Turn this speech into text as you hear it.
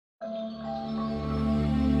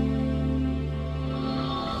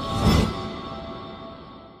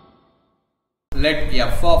let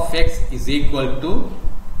f of x is equal to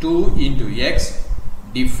 2 into x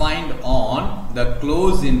defined on the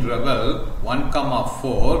closed interval 1,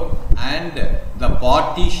 4 and the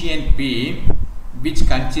partition P, which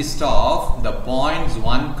consists of the points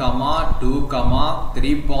 1, 2,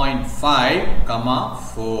 3.5,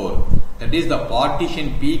 4. That is, the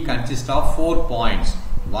partition P consists of 4 points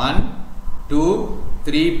 1, 2,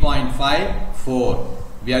 3.5, 4.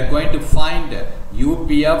 We are going to find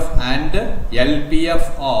UPF and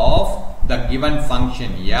LPF of the given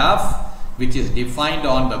function f, which is defined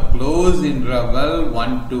on the closed interval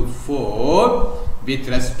 1 to 4 with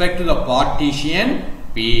respect to the partition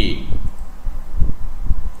P.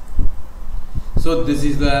 So this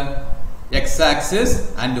is the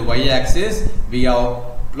x-axis and the y-axis. We have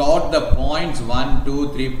plotted the points 1, 2,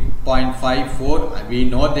 3.5, 4. We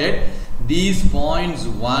know that these points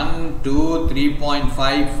 1, 2,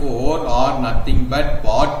 3.5, 4 are nothing but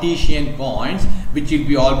partition points, which will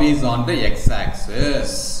be always on the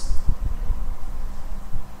x-axis.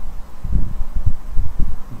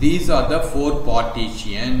 These are the 4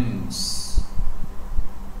 partitions.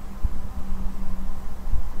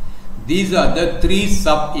 These are the 3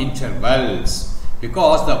 sub-intervals,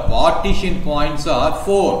 because the partition points are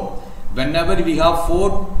 4. Whenever we have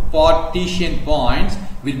 4 partition points,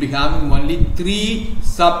 we will be having only 3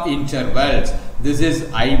 sub-intervals. This is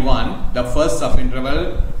I1, the first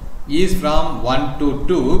sub-interval is from 1 to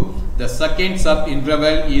 2. The second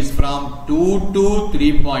sub-interval is from 2 to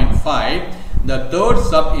 3.5. The third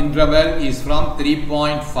sub-interval is from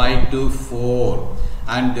 3.5 to 4.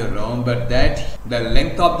 And remember that the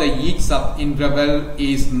length of each sub-interval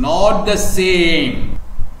is not the same.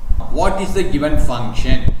 What is the given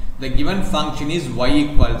function? The given function is y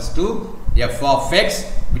equals to f of x,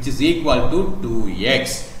 which is equal to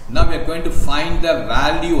 2x. Now we are going to find the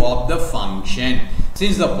value of the function.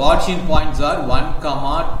 Since the partition points are 1,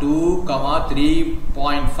 2,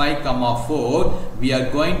 3.5, 4, we are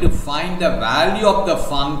going to find the value of the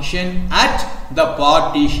function at the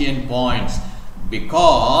partition points,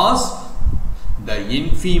 because the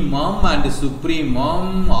infimum and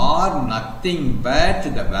supremum are nothing but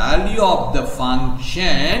the value of the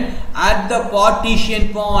function at the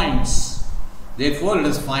partition points. Therefore, let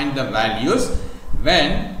us find the values.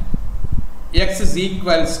 When x is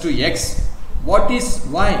equals to x, what is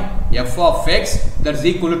y? F of x, that is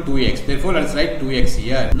equal to 2x. Therefore, let us write 2x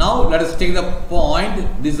here. Now, let us take the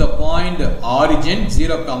point. This is the point origin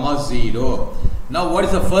 0, 0. Now, what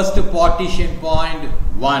is the first partition point?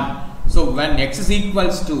 1. So, when x is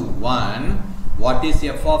equals to 1, what is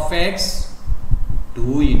f of x?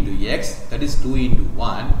 2 into x, that is 2 into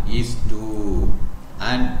 1 is 2.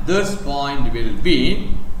 And this point will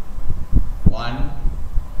be 1,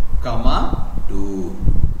 2.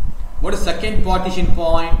 What is second partition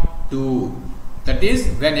point? 2. That is,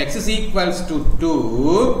 when x is equals to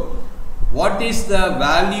 2, what is the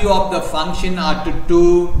value of the function at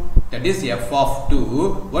 2? That is f of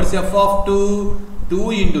 2. What is f of 2? 2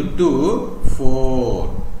 into 2, 4.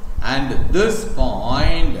 And this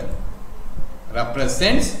point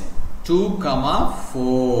represents 2,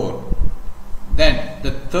 4. Then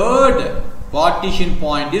the third partition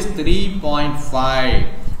point is 3.5.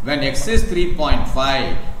 When x is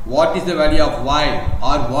 3.5, what is the value of y,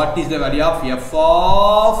 or what is the value of f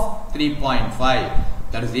of 3.5?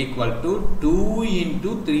 That is equal to 2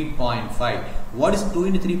 into 3.5. What is 2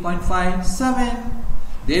 into 3.5? 7.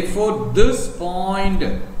 Therefore, this point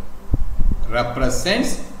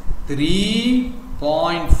represents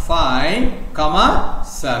 3.5,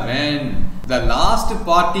 7. The last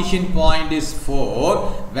partition point is 4.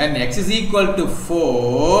 When x is equal to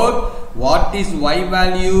 4, what is y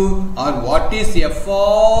value, or what is f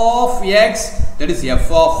of x? That is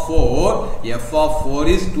f of 4. F of 4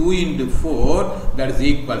 is 2 into 4, that is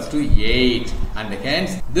equals to 8. And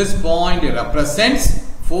hence, this point represents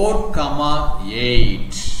 4,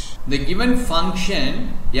 8. The given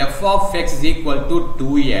function f of x is equal to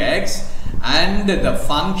 2x, and the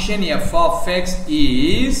function f of x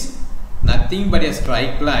is nothing but a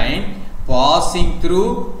straight line passing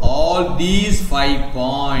through all these 5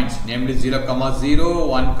 points, namely 0, 0,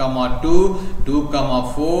 1, 2, 2,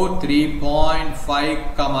 4,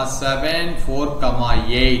 3.5, 7, 4,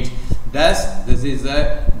 8. Thus, this is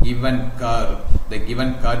a given curve. The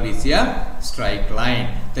given curve is a straight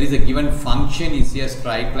line. That is, a given function is a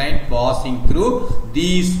straight line passing through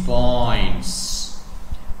these points.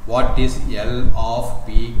 What is L of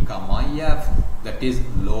P, F? That is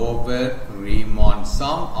lower Riemann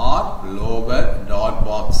sum or lower dot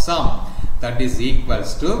box sum. That is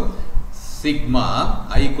equals to sigma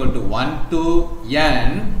I equal to 1 to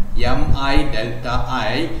n mi delta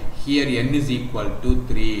I. here n is equal to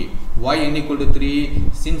 3. Why n equal to 3?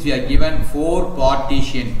 Since we are given 4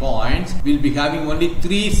 partition points, we will be having only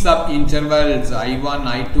 3 sub-intervals I1,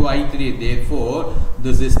 I2, I3. Therefore,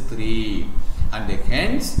 this is 3. And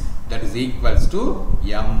hence, that is equals to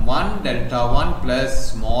m1 delta 1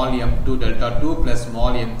 plus small m2 delta 2 plus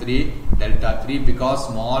small m3 delta 3, because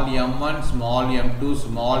small m1, small m2,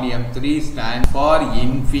 small m3 stands for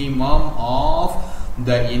infimum of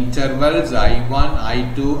the intervals I1,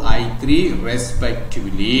 I2, I3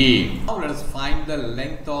 respectively. Now let us find the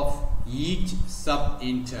length of each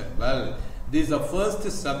sub-interval. This is the first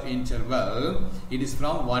sub-interval. It is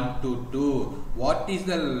from 1 to 2. What is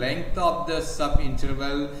the length of the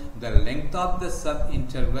sub-interval? The length of the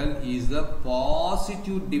sub-interval is the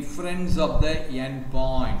positive difference of the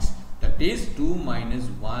endpoints. That is 2 minus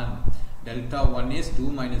 1. Delta 1 is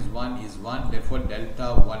 2 minus 1 is 1. Therefore,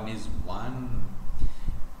 delta 1 is 1.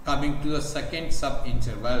 Coming to the second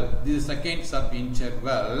sub-interval. This is second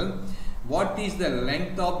sub-interval. What is the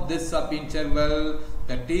length of this sub-interval?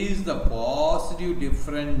 That is the positive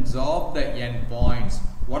difference of the endpoints.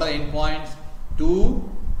 What are the endpoints? 2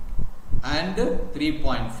 and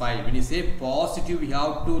 3.5. When you say positive, we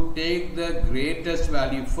have to take the greatest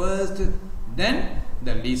value first, then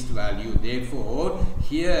the least value. Therefore,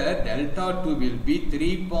 here delta 2 will be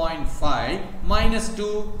 3.5 minus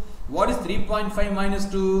 2. What is 3.5 minus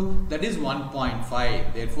 2? That is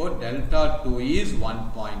 1.5. Therefore, delta 2 is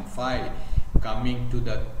 1.5. Coming to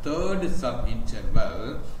the third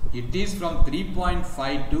sub-interval, it is from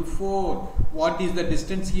 3.5 to 4. What is the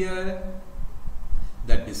distance here?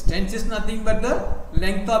 The distance is nothing but the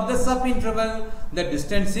length of the sub-interval. The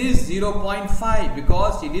distance is 0.5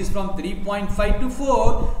 because it is from 3.5 to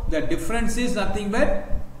 4. The difference is nothing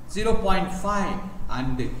but 0.5,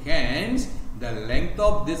 and hence the length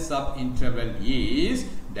of this sub-interval is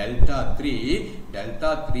delta 3.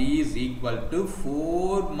 Delta 3 is equal to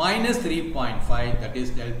 4 minus 3.5. That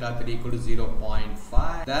is delta 3 equal to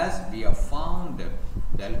 0.5. Thus, we have found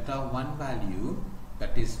delta 1 value,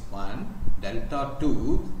 that is 1. Delta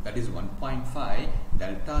 2, that is 1.5.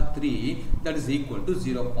 Delta 3, that is equal to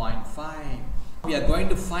 0.5. We are going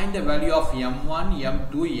to find the value of m1,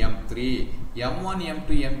 m2, m3. m1,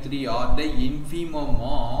 m2, m3 are the infimum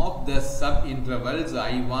of the sub-intervals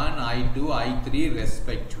I1, I2, I3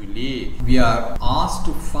 respectively. We are asked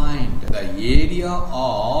to find the area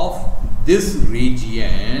of this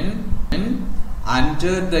region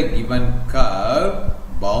under the given curve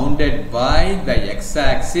bounded by the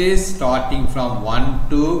x-axis starting from 1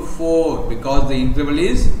 to 4, because the interval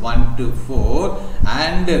is 1 to 4,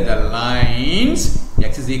 and the lines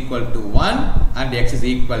x is equal to 1 and x is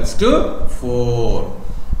equals to 4.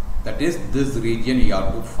 That is this region you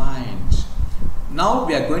have to find. Now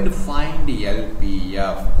we are going to find the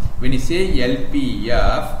LPF. When you say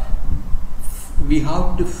LPF, we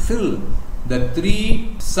have to fill the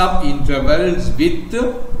 3 sub-intervals with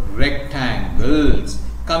rectangles.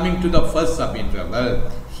 Coming to the first sub-interval,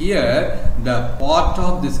 here the part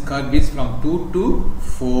of this curve is from 2 to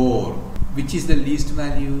 4. Which is the least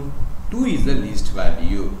value? 2 is the least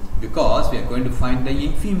value, because we are going to find the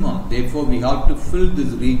infimum. Therefore, we have to fill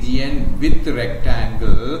this region with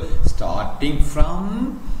rectangle starting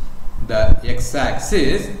from the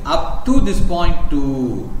x-axis up to this point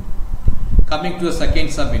 2. Coming to the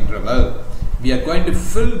second sub-interval, we are going to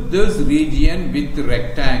fill this region with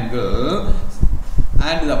rectangle,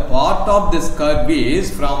 and the part of this curve is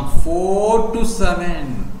from 4 to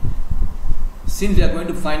 7. Since we are going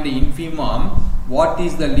to find the infimum, what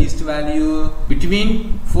is the least value?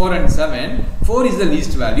 Between 4 and 7, 4 is the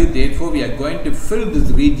least value. Therefore, we are going to fill this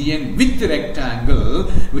region with the rectangle,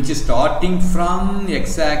 which is starting from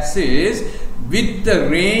x-axis with the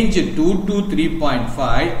range 2 to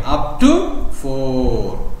 3.5 up to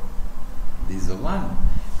 4. This is the one.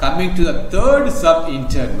 Coming to the third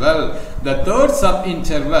sub-interval. The third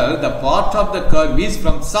sub-interval, the part of the curve is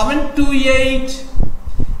from 7 to 8.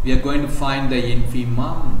 We are going to find the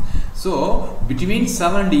infimum. So, between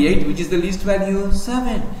 7 and 8, which is the least value?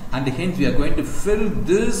 7. And hence, we are going to fill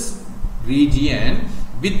this region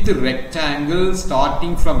with the rectangle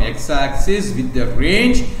starting from x-axis with the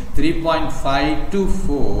range 3.5 to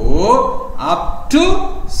 4 up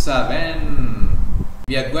to 7.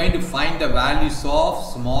 We are going to find the values of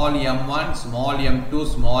small m1, small m2,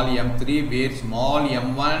 small m3, where small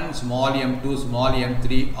m1, small m2, small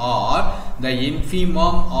m3 are the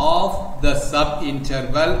infimum of the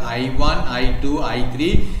sub-interval I1, I2,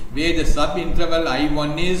 I3, where the sub-interval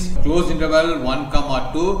I1 is closed interval 1, 2,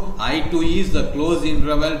 I2 is the closed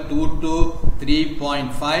interval 2 to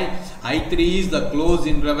 3.5, I3 is the closed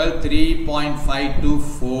interval 3.5 to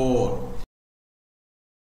 4.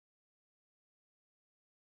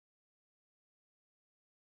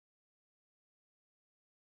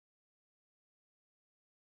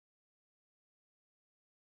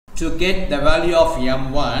 To get the value of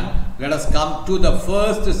m1, let us come to the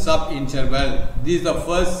first sub-interval. This is the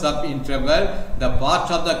first sub-interval. The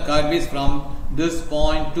part of the curve is from this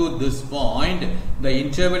point to this point. The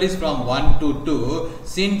interval is from 1 to 2.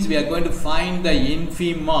 Since we are going to find the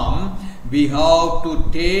infimum, we have to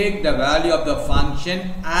take the value of the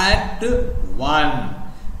function at 1.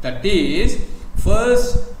 That is,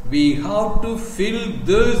 first we have to fill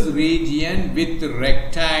this region with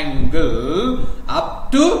rectangle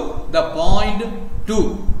up to the point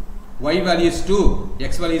 2. Y value is 2,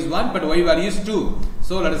 x value is 1, but y value is 2.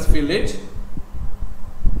 So let us fill it.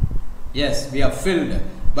 Yes, we have filled.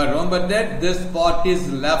 But remember that this part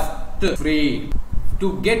is left free.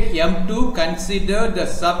 To get m2, consider the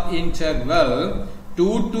sub-interval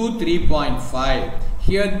 2 to 3.5.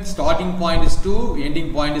 Here starting point is 2,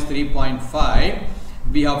 ending point is 3.5.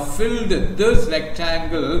 We have filled this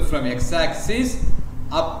rectangle from x-axis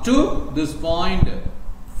up to this point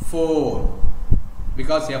 4,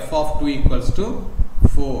 because f of 2 equals to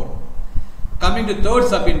 4. Coming to third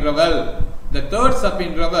subinterval. The third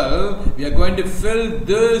subinterval, we are going to fill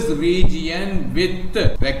this region with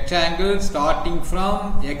rectangle starting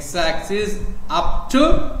from x-axis up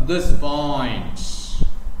to this point.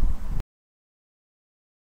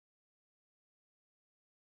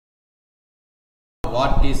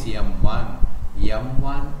 What is m1?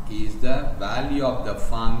 m1 is the value of the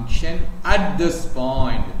function at this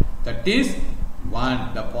point. That is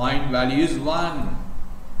 1. The point value is 1.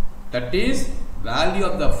 That is value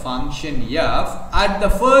of the function f at the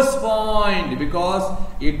first point, because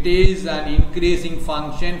it is an increasing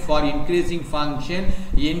function. For increasing function,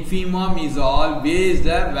 infimum is always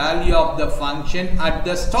the value of the function at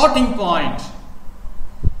the starting point.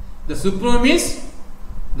 The supremum is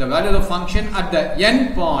the value of the function at the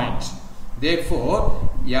end point. Therefore,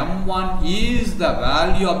 m1 is the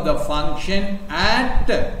value of the function at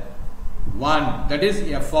 1. That is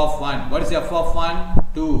f of 1. What is f of 1?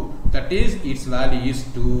 2. That is, its value is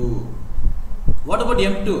 2. What about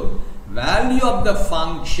m2? Value of the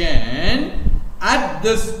function at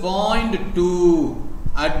this point 2.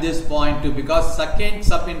 At this point 2, because second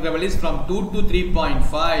subinterval is from 2 to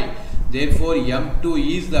 3.5. Therefore,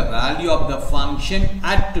 m2 is the value of the function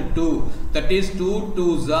at 2. That is, 2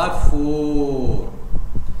 2s are 4.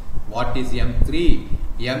 What is m3?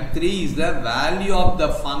 m3 is the value of the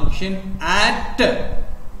function at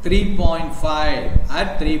 3.5.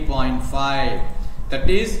 At 3.5. That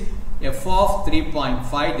is, f of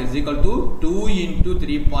 3.5 is equal to 2 into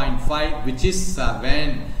 3.5, which is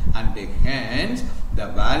 7. And hence, the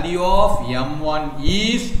value of m1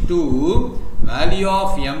 is 2. Value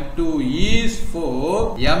of m2 is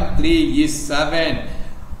 4, m3 is 7,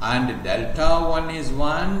 and delta 1 is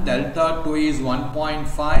 1, delta 2 is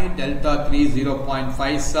 1.5, delta 3 is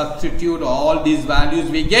 0.5. Substitute all these values,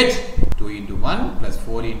 we get 2 into 1 plus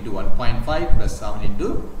 4 into 1.5 plus 7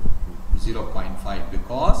 into 0.5,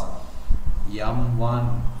 because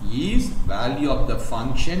m1 is value of the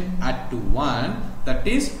function at 1, that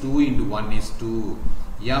is 2 into 1 is 2.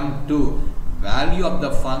 m2 value of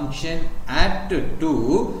the function at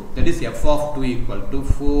 2, that is f of 2 equal to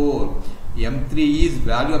 4. m3 is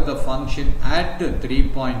value of the function at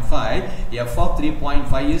 3.5. f of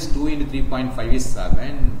 3.5 is 2 into 3.5 is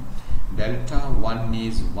 7. Delta 1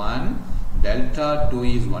 is 1. Delta 2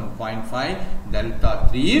 is 1.5. Delta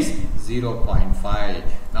 3 is 0.5.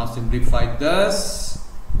 Now simplify this.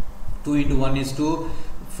 2 into 1 is 2.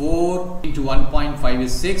 4 into 1.5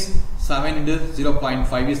 is 6. 7 into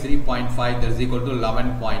 0.5 is 3.5, that is equal to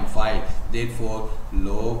 11.5. Therefore,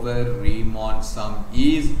 lower Riemann sum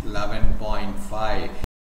is 11.5.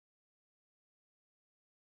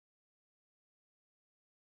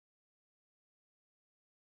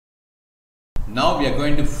 Now we are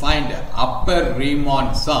going to find upper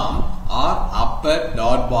Riemann sum or upper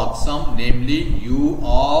dot box sum, namely u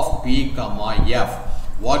of p comma f.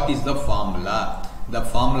 What is the formula? The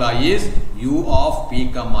formula is u of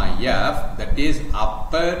p comma f, that is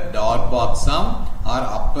upper dot box sum or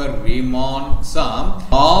upper Riemann sum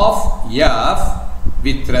of f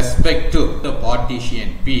with respect to the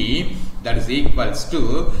partition p, that is equals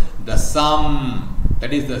to the sum,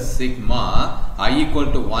 that is the sigma I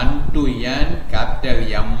equal to 1 to n capital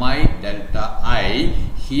Mi delta I.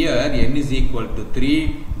 Here n is equal to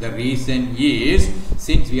 3. The reason is,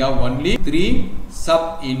 since we have only 3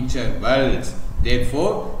 sub-intervals,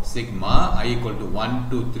 therefore sigma I equal to 1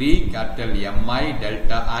 to 3 capital Mi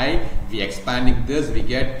delta I. We expanding this, we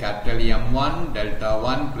get capital M1 delta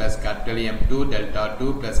 1 plus capital M2 delta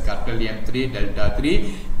 2 plus capital M3 delta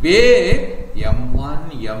 3, where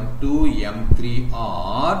M1, M2, M3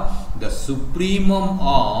 are the supremum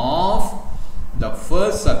of the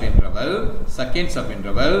first subinterval, second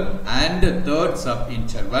subinterval and third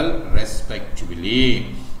subinterval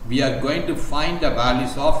respectively. We are going to find the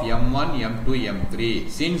values of m1, m2, m3.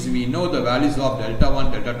 Since we know the values of delta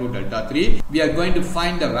 1, delta 2, delta 3, we are going to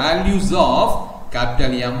find the values of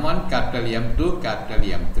capital M1, capital M2, capital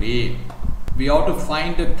M3. We have to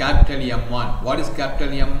find the capital M1. What is capital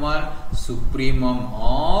M1? Supremum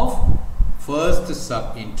of first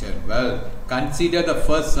subinterval. Consider the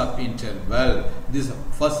first subinterval. This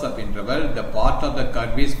first subinterval, the part of the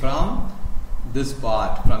curve is from this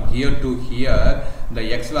part, from here to here.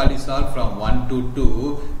 The x values are from 1 to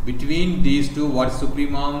 2. Between these two, what is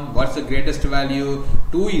supremum? What's the greatest value?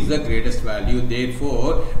 2 is the greatest value.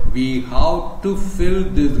 Therefore, we have to fill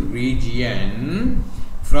this region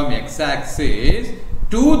from x-axis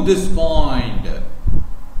to this point.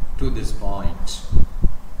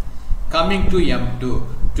 Coming to M2.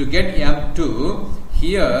 To get M2,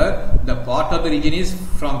 here the part of the region is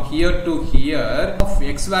from here to here. Of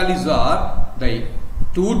x values are the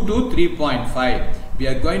 2 to 3.5. We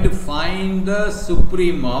are going to find the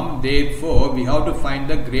supremum. Therefore, we have to find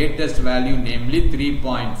the greatest value, namely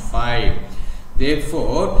 3.5.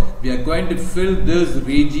 Therefore, we are going to fill this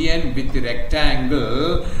region with the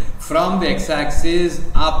rectangle from the x-axis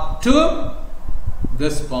up to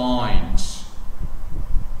this point.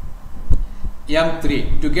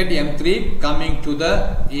 M3. To get M3, coming to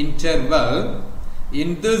the interval.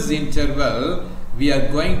 In this interval, we are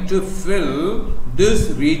going to fill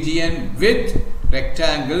this region with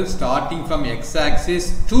rectangle starting from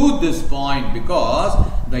x-axis to this point, because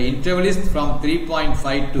the interval is from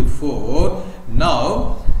 3.5 to 4.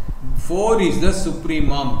 Now 4 is the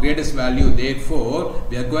supremum, greatest value. Therefore,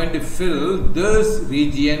 we are going to fill this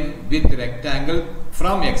region with rectangle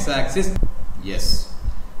from x-axis. Yes.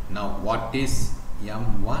 Now what is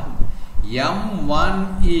M1?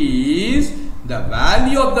 M1 is the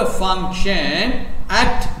value of the function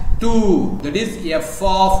at 2, that is f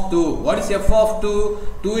of 2. What is f of 2?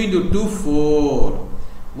 2 into 2, 4.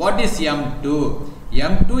 What is M2?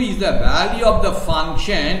 M2 is the value of the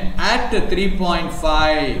function at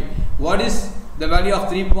 3.5. What is the value of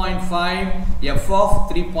 3.5? F of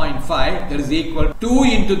 3.5, that is equal to 2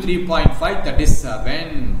 into 3.5, that is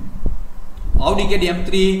 7. How do you get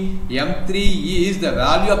M3? M3 is the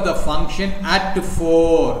value of the function at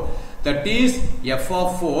 4. That is f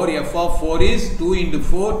of 4. F of 4 is 2 into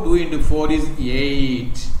 4. 2 into 4 is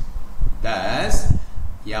 8. Thus,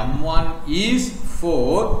 M1 is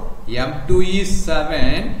 4. M2 is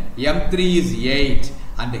 7. M3 is 8.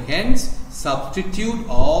 And hence, substitute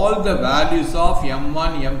all the values of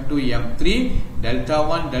M1, M2, M3. Delta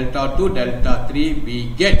 1, delta 2, delta 3. We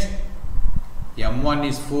get M1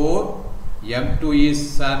 is 4. M2 is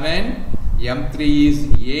 7, M3 is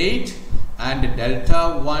 8, and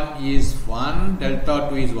delta 1 is 1, delta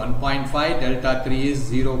 2 is 1.5, delta 3 is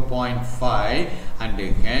 0.5, and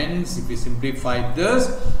hence if we simplify this,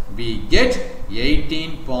 we get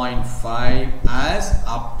 18.5 as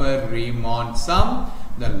upper Riemann sum.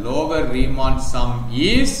 The lower Riemann sum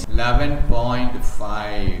is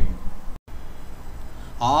 11.5.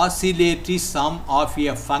 Oscillatory sum of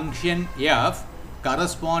a function f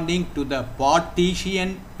corresponding to the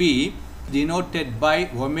partition P denoted by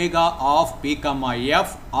omega of P comma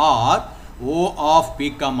F or O of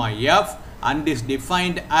P comma F, and is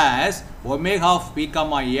defined as omega of P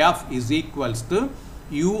comma F is equals to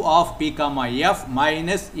U of P comma F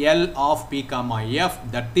minus L of P comma F,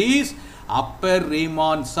 that is upper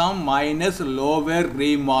Riemann sum minus lower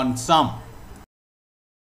Riemann sum.